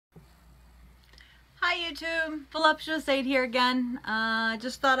Hi YouTube, Voluptuous 8 here again.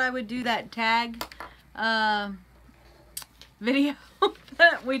 Just thought I would do that tag video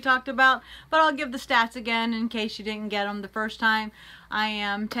that we talked about, but I'll give the stats again in case you didn't get them the first time. I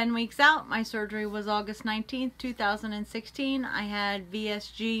am 10 weeks out. My surgery was August 19th, 2016. I had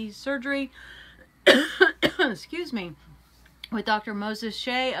VSG surgery, excuse me, with Dr. Moses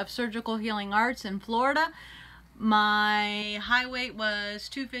Shea of Surgical Healing Arts in Florida. My high weight was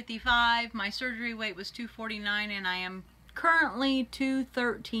 255, my surgery weight was 249, and I am currently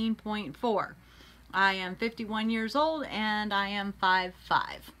 213.4. I am 51 years old and I am 5'5".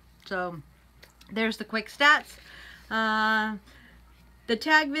 So there's the quick stats. The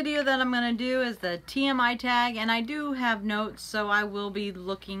tag video that I'm going to do is the TMI tag, and I do have notes, so I will be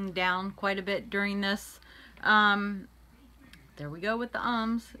looking down quite a bit during this. There we go with the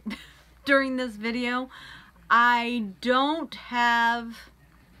ums. During this video. I don't have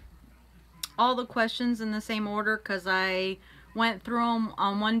all the questions in the same order because I went through them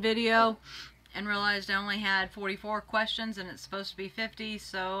on one video and realized I only had 44 questions and it's supposed to be 50,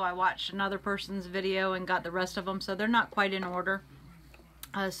 so I watched another person's video and got the rest of them, so they're not quite in order.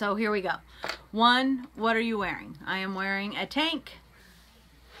 So here we go. 1, what are you wearing? I am wearing a tank,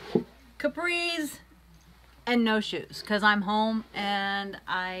 capris, and no shoes because I'm home and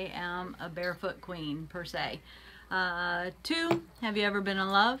I am a barefoot queen per se. 2, have you ever been in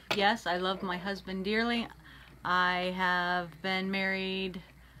love? Yes, I love my husband dearly. I have been married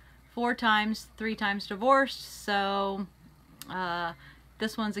 4 times, 3 times divorced, so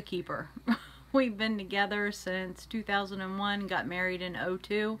this one's a keeper. We've been together since 2001, got married in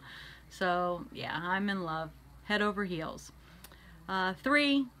 2002, so yeah, I'm in love, head over heels.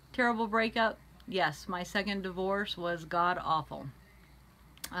 3, terrible breakup. Yes, my second divorce was god-awful.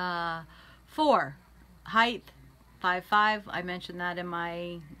 4, height, 5'5". I mentioned that in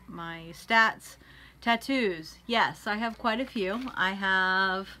my stats. Tattoos. Yes, I have quite a few. I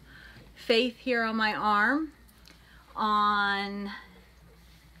have Faith here on my arm. On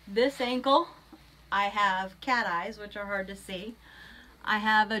this ankle, I have cat eyes, which are hard to see. I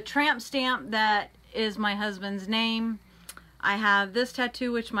have a tramp stamp that is my husband's name. I have this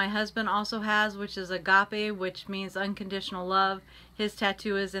tattoo, which my husband also has, which is agape, which means unconditional love. His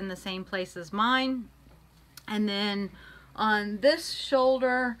tattoo is in the same place as mine. And then on this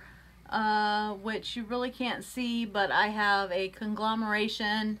shoulder, which you really can't see, but I have a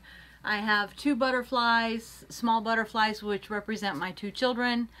conglomeration. I have 2 butterflies, small butterflies, which represent my 2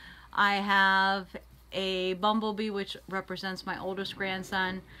 children. I have a bumblebee, which represents my oldest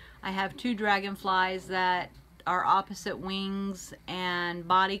grandson. I have 2 dragonflies that are opposite wings and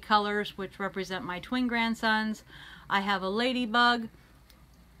body colors, which represent my twin grandsons. I have a ladybug,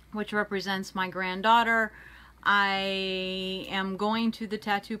 which represents my granddaughter. I am going to the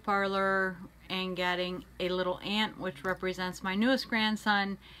tattoo parlor and getting a little ant, which represents my newest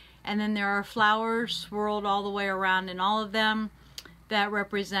grandson. And then there are flowers swirled all the way around in all of them that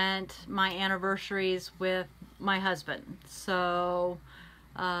represent my anniversaries with my husband. So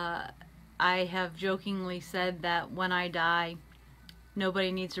I have jokingly said that when I die,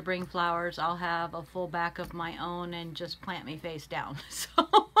 nobody needs to bring flowers. I'll have a full back of my own and just plant me face down.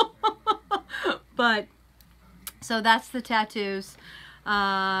 So that's the tattoos.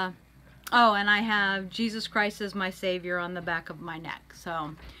 Oh, and I have Jesus Christ as my Savior on the back of my neck.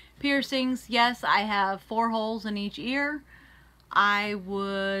 So piercings, yes, I have 4 holes in each ear. I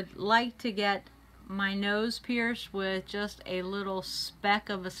would like to get my nose pierced with just a little speck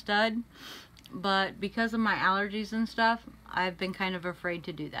of a stud, but because of my allergies and stuff, I've been kind of afraid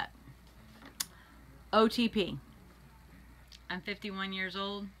to do that. OTP. I'm 51 years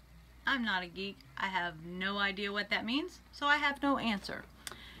old. I'm not a geek. I have no idea what that means, so I have no answer.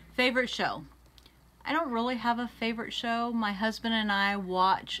 Favorite show. I don't really have a favorite show. My husband and I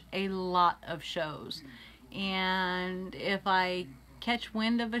watch a lot of shows, and if I catch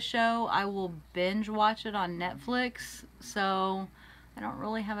wind of a show, I will binge watch it on Netflix. So I don't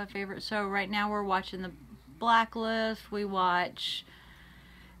really have a favorite show. Right now we're watching The Blacklist. We watch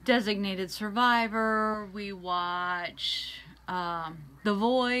Designated Survivor. We watch The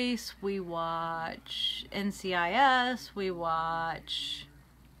Voice. We watch NCIS. We watch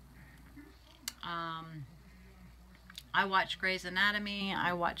I watch Grey's Anatomy.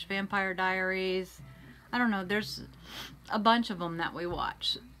 I watch Vampire Diaries. I don't know, there's a bunch of them that we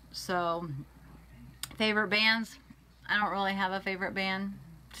watch. So, favorite bands? I don't really have a favorite band.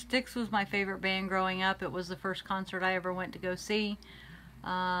 Styx was my favorite band growing up. It was the first concert I ever went to go see.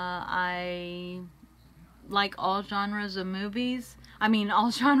 I like all genres of movies. I mean, all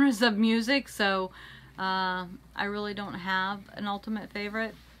genres of music, so I really don't have an ultimate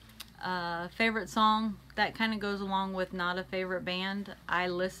favorite. Favorite song, that kind of goes along with not a favorite band. I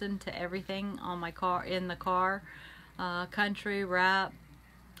listen to everything on my car, in the car. Country, rap,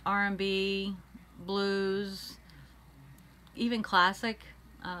 R&B, blues, even classic.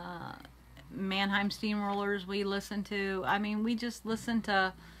 Mannheim Steamrollers we listen to. I mean, we just listen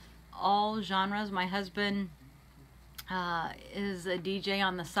to all genres. My husband is a DJ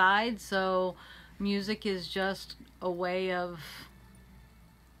on the side, so music is just a way of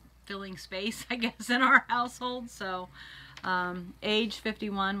filling space, I guess, in our household. So age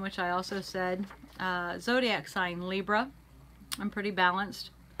 51, which I also said. Zodiac sign Libra. I'm pretty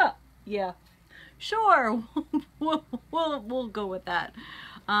balanced. Huh, yeah, sure. we'll go with that.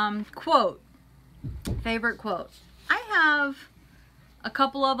 Quote. Favorite quote. I have a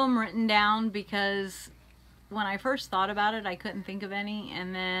couple of them written down because when I first thought about it, I couldn't think of any,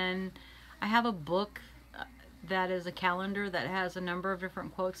 and then I have a book that is a calendar that has a number of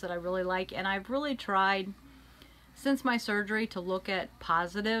different quotes that I really like, and I've really tried since my surgery to look at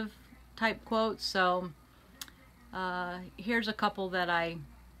positive type quotes. So here's a couple that I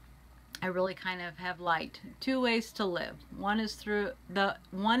really kind of have liked. 2 ways to live. One is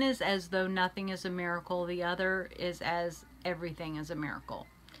as though nothing is a miracle. The other is as everything is a miracle.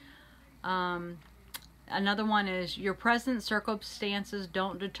 Another one is your present circumstances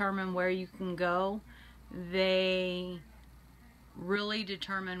don't determine where you can go. They really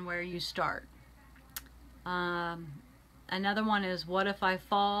determine where you start. Another one is, what if I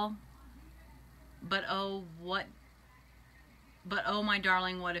fall? But oh my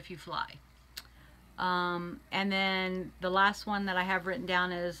darling, what if you fly? And then the last one that I have written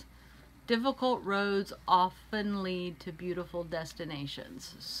down is, difficult roads often lead to beautiful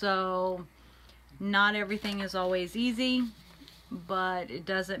destinations. So not everything is always easy, but it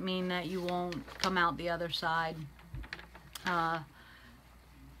doesn't mean that you won't come out the other side on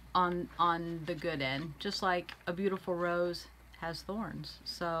the good end. Just like a beautiful rose has thorns.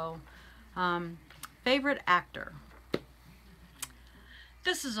 So favorite actor.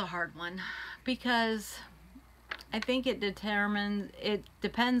 This is a hard one because I think it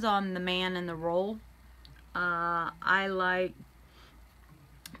depends on the man and the role. I like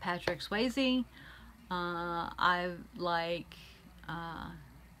Patrick Swayze. I like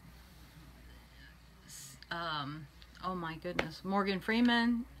oh my goodness, Morgan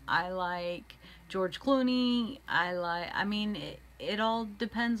Freeman. I like George Clooney. I mean, it all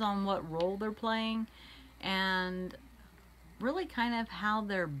depends on what role they're playing and really kind of how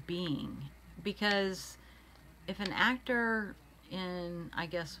they're being. Because if an actor in, I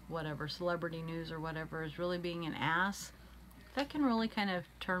guess, whatever, celebrity news or whatever is really being an ass, that can really kind of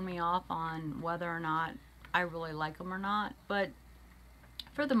turn me off on whether or not I really like them or not. But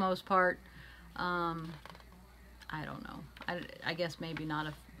for the most part, I don't know. I guess maybe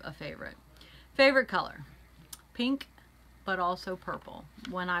not a favorite. Favorite color. Pink, but also purple.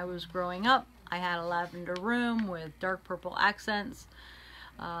 When I was growing up, I had a lavender room with dark purple accents.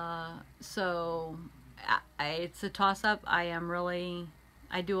 So it's a toss-up.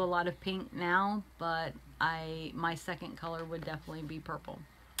 I do a lot of pink now, but my second color would definitely be purple.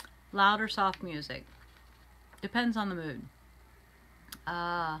 Loud or soft music. Depends on the mood.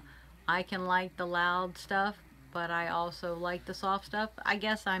 I can like the loud stuff, but I also like the soft stuff. I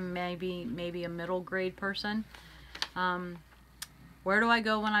guess I'm maybe a middle grade person. Where do I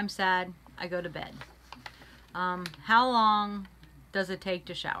go when I'm sad? I go to bed. How long does it take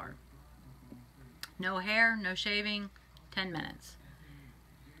to shower? No hair, no shaving, 10 minutes.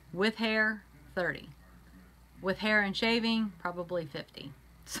 With hair, 30. With hair and shaving, probably 50.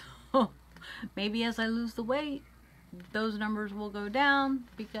 So maybe as I lose the weight, those numbers will go down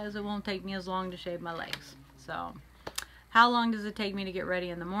because it won't take me as long to shave my legs. So how long does it take me to get ready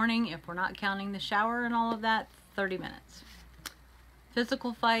in the morning? If we're not counting the shower and all of that, 30 minutes.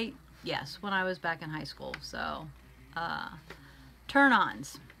 Physical fight, yes, when I was back in high school. So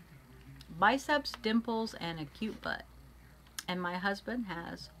turn-ons. Biceps, dimples, and a cute butt. And my husband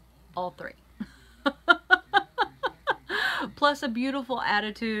has all three. Plus a beautiful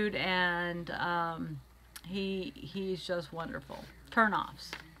attitude, and he's just wonderful.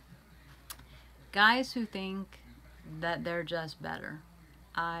 Turn-offs. Guys who think that they're just better.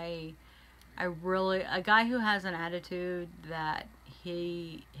 A guy who has an attitude that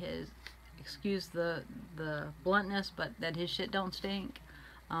excuse the bluntness, but that his shit don't stink.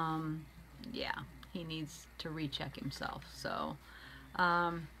 Yeah, he needs to recheck himself. So,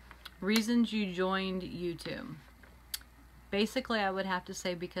 reasons you joined YouTube. Basically, I would have to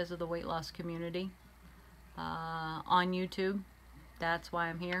say because of the weight loss community on YouTube. That's why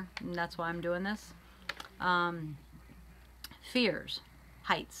I'm here, and that's why I'm doing this. Fears.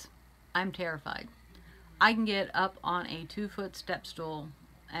 Heights. I'm terrified. I can get up on a 2-foot step stool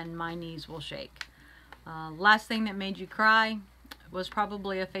and my knees will shake. Last thing that made you cry was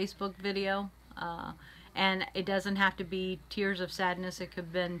probably a Facebook video. And it doesn't have to be tears of sadness. It could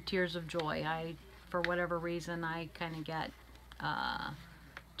have been tears of joy. For whatever reason, I kind of get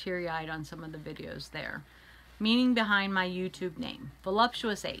teary-eyed on some of the videos there. Meaning behind my YouTube name,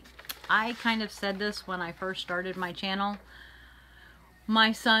 Voluptuous 8. I kind of said this when I first started my channel.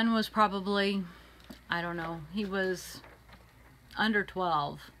 My son was probably, I don't know, he was under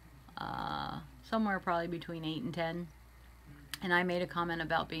 12, somewhere probably between 8 and 10, and I made a comment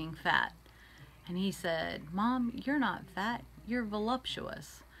about being fat, and he said, "Mom, you're not fat, you're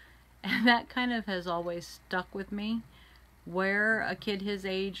voluptuous." And that kind of has always stuck with me. Where a kid his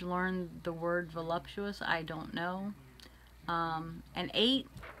age learned the word voluptuous, I don't know. And 8,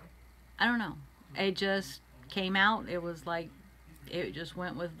 I don't know, it just came out. It was like, it just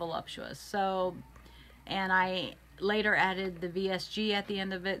went with voluptuous. So, and I later added the VSG at the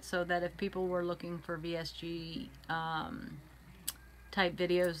end of it, so that if people were looking for VSG type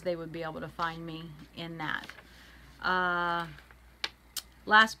videos, they would be able to find me in that.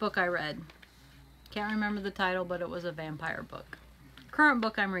 Last book I read, can't remember the title, but it was a vampire book. Current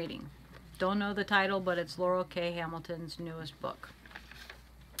book I'm reading, don't know the title, but it's Laurel K. Hamilton's newest book.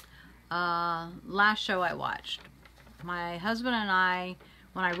 Last show I watched, my husband and I,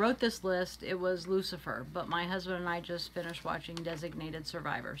 when I wrote this list, it was Lucifer, but my husband and I just finished watching Designated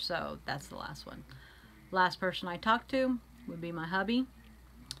Survivor, so that's the last one. Last person I talked to would be my hubby.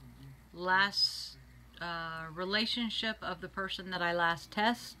 Last relationship of the person that I last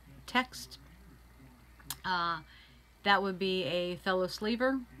text, that would be a fellow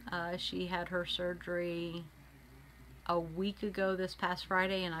sleever. She had her surgery a week ago this past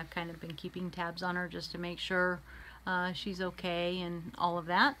Friday, and I've kind of been keeping tabs on her just to make sure she's okay and all of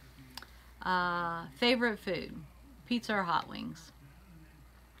that. Favorite food, pizza or hot wings?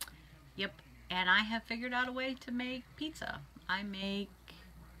 Yep, and I have figured out a way to make pizza. I make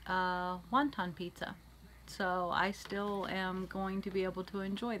wonton pizza, so I still am going to be able to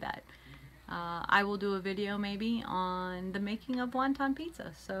enjoy that. I will do a video maybe on the making of wonton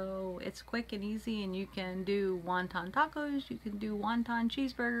pizza. So it's quick and easy, and you can do wonton tacos, you can do wonton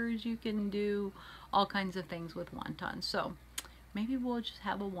cheeseburgers, you can do all kinds of things with wonton. So maybe we'll just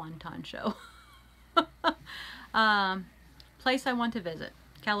have a wonton show. Place I want to visit,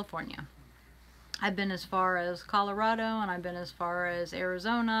 California. I've been as far as Colorado, and I've been as far as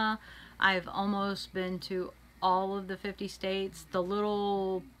Arizona. I've almost been to all of the 50 states. The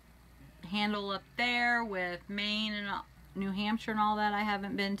little handle up there with Maine and New Hampshire and all that I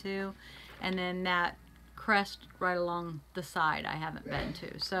haven't been to, and then that crest right along the side I haven't been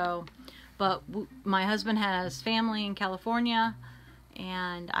to. So, but my husband has family in California,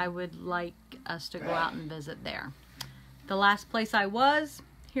 and I would like us to go out and visit there. The last place I was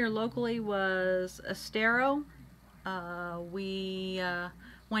here locally was Estero. We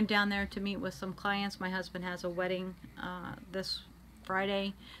went down there to meet with some clients. My husband has a wedding this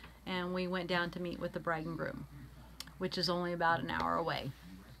Friday, and we went down to meet with the bride and groom, which is only about an hour away.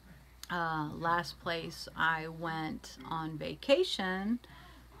 Last place I went on vacation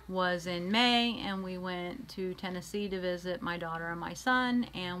was in May, and we went to Tennessee to visit my daughter and my son,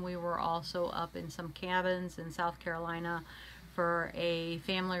 and we were also up in some cabins in South Carolina for a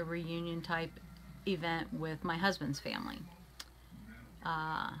family reunion type event with my husband's family.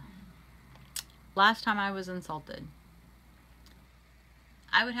 Last time I was insulted,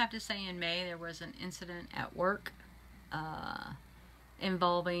 I would have to say in May there was an incident at work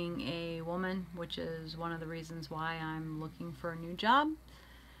involving a woman, which is one of the reasons why I'm looking for a new job.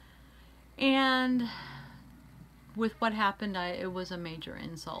 And with what happened, it was a major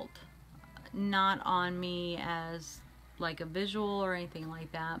insult. Not on me as like a visual or anything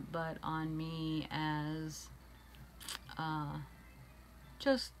like that, but on me as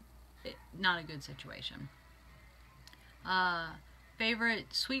just not a good situation. Favorite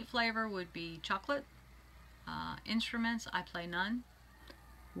sweet flavor would be chocolate. Instruments, I play none.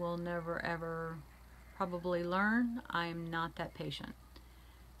 Will never ever probably learn. I'm not that patient.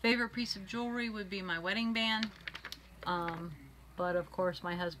 Favorite piece of jewelry would be my wedding band. But of course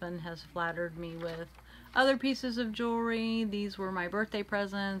my husband has flattered me with other pieces of jewelry. These were my birthday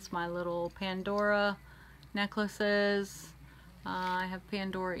presents, my little Pandora necklaces. I have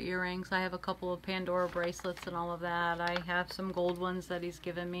Pandora earrings. I have a couple of Pandora bracelets and all of that. I have some gold ones that he's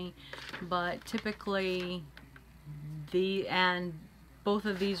given me. But typically, both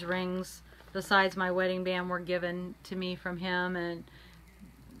of these rings, besides my wedding band, were given to me from him, and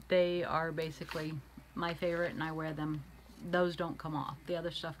they are basically my favorite, and I wear them those don't come off. The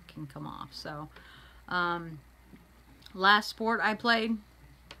other stuff can come off. So, last sport I played,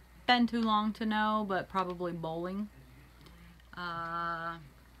 been too long to know, but probably bowling.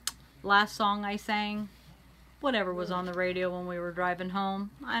 Last song I sang, whatever was on the radio when we were driving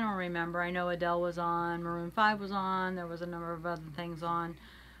home. I don't remember. I know Adele was on, Maroon 5 was on, there was a number of other things on,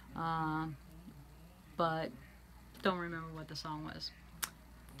 but don't remember what the song was.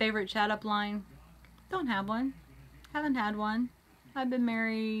 Favorite chat up line? Don't have one. Haven't had one. I've been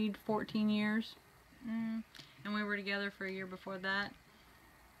married 14 years. And we were together for a year before that.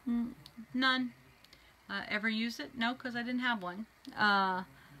 None. Ever used it? No, because I didn't have one.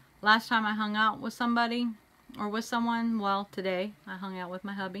 Last time I hung out with somebody or with someone, well, today I hung out with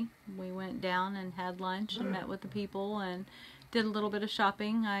my hubby. We went down and had lunch and met with the people and did a little bit of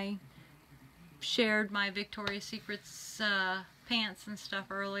shopping. I shared my Victoria's Secrets pants and stuff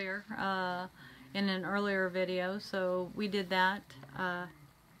earlier in an earlier video, so we did that.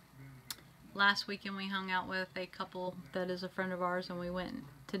 Last weekend we hung out with a couple that is a friend of ours, and we went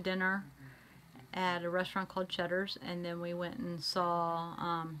to dinner at a restaurant called Cheddar's, and then we went and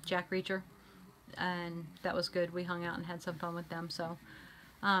saw Jack Reacher, and that was good. We hung out and had some fun with them. So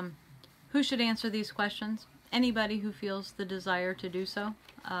who should answer these questions? Anybody who feels the desire to do so.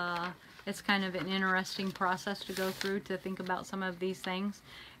 It's kind of an interesting process to go through to think about some of these things,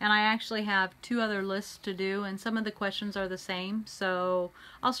 and I actually have 2 other lists to do, and some of the questions are the same, so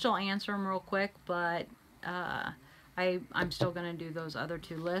I'll still answer them real quick, but I'm still going to do those other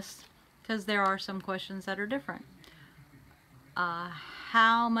 2 lists because there are some questions that are different.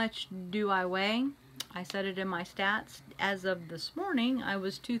 How much do I weigh? I said it in my stats. As of this morning, I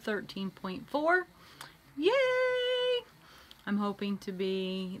was 213.4. Yay! I'm hoping to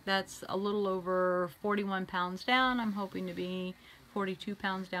be, that's a little over 41 pounds down. I'm hoping to be 42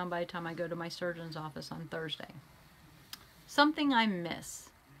 pounds down by the time I go to my surgeon's office on Thursday. Something I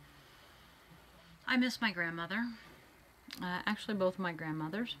miss. I miss my grandmother. Actually, both of my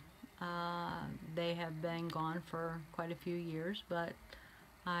grandmothers. They have been gone for quite a few years, but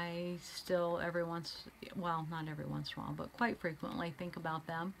I still well, not every once in a while, but quite frequently think about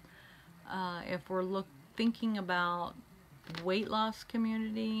them. If we're thinking about weight loss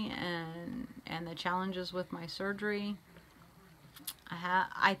community and the challenges with my surgery,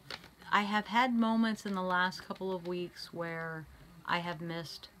 I have had moments in the last couple of weeks where I have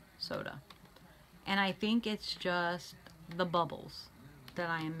missed soda, and I think it's just the bubbles that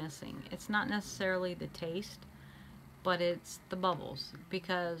I am missing. It's not necessarily the taste, but it's the bubbles,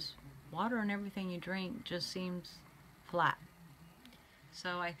 because water and everything you drink just seems flat.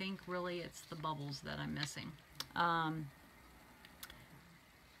 So I think really it's the bubbles that I'm missing.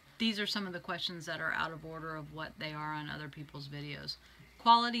 These are some of the questions that are out of order of what they are on other people's videos.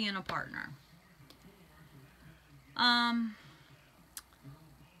 Quality in a partner.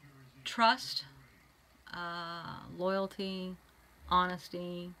 Trust, loyalty,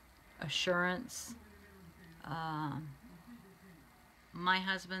 honesty, assurance. My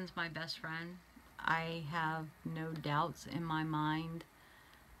husband's my best friend. I have no doubts in my mind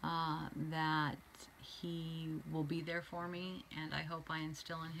that he will be there for me, and I hope I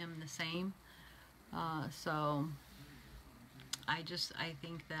instill in him the same. So I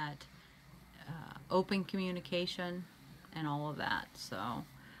think that open communication and all of that. So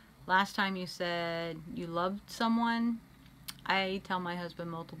last time you said you loved someone, I tell my husband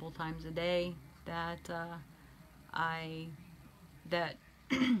multiple times a day that I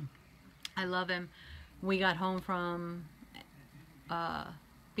love him. We got home from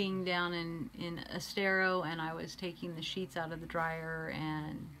being down in Estero, and I was taking the sheets out of the dryer,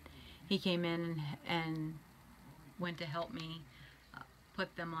 and he came in and went to help me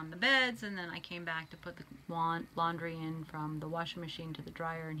put them on the beds, and then I came back to put the laundry in from the washing machine to the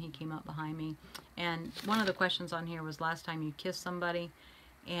dryer, and he came up behind me. And one of the questions on here was last time you kissed somebody,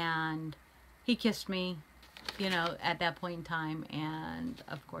 and he kissed me, you know, at that point in time, and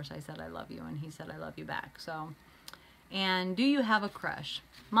of course I said I love you, and he said I love you back. So, and do you have a crush?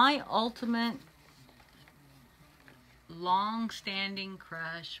 My ultimate long-standing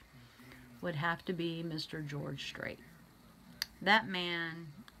crush would have to be Mr. George Strait. That man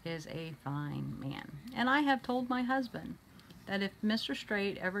is a fine man, and I have told my husband that if Mr.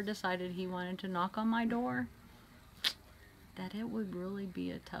 Strait ever decided he wanted to knock on my door, that it would really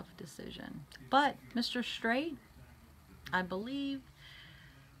be a tough decision. But Mr. Strait, I believe,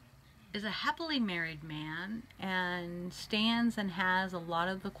 is a happily married man and stands and has a lot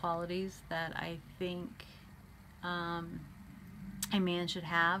of the qualities that I think a man should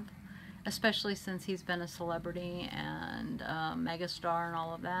have, especially since he's been a celebrity and a megastar and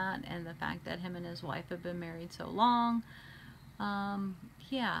all of that, and the fact that him and his wife have been married so long.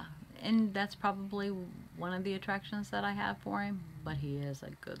 Yeah, and that's probably one of the attractions that I have for him, but he is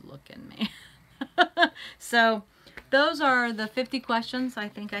a good looking man. So those are the 50 questions. I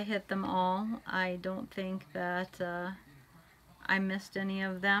think I hit them all. I don't think that I missed any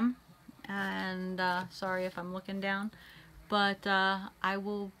of them, and sorry if I'm looking down, but I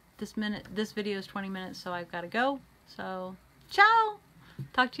will, this video is 20 minutes, so I've got to go. So ciao,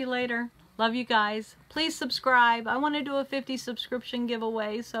 talk to you later. Love you guys. Please subscribe. I want to do a 50 subscription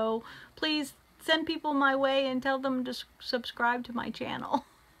giveaway, so please send people my way and tell them to subscribe to my channel.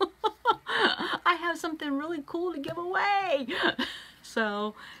 I have something really cool to give away.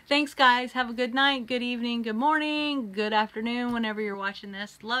 So thanks guys. Have a good night, good evening, good morning, good afternoon, whenever you're watching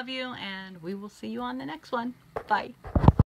this. Love you, and we will see you on the next one. Bye.